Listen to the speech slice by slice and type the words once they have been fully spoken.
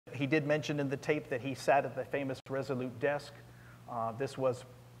He did mention in the tape that he sat at the famous Resolute Desk. This was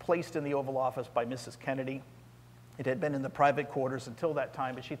placed in the Oval Office by Mrs. Kennedy. It had been in the private quarters until that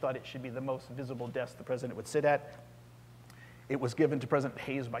time, but she thought it should be the most visible desk the president would sit at. It was given to President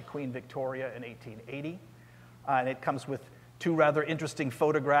Hayes by Queen Victoria in 1880, and it comes with two rather interesting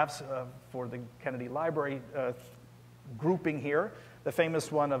photographs for the Kennedy Library grouping here. The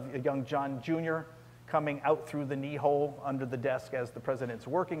famous one of young John Jr. coming out through the knee hole under the desk as the president's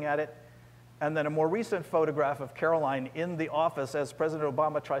working at it. And then a more recent photograph of Caroline in the office as President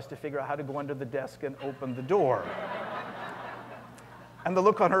Obama tries to figure out how to go under the desk and open the door. And the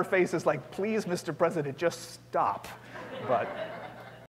look on her face is like, please, Mr. President, just stop. But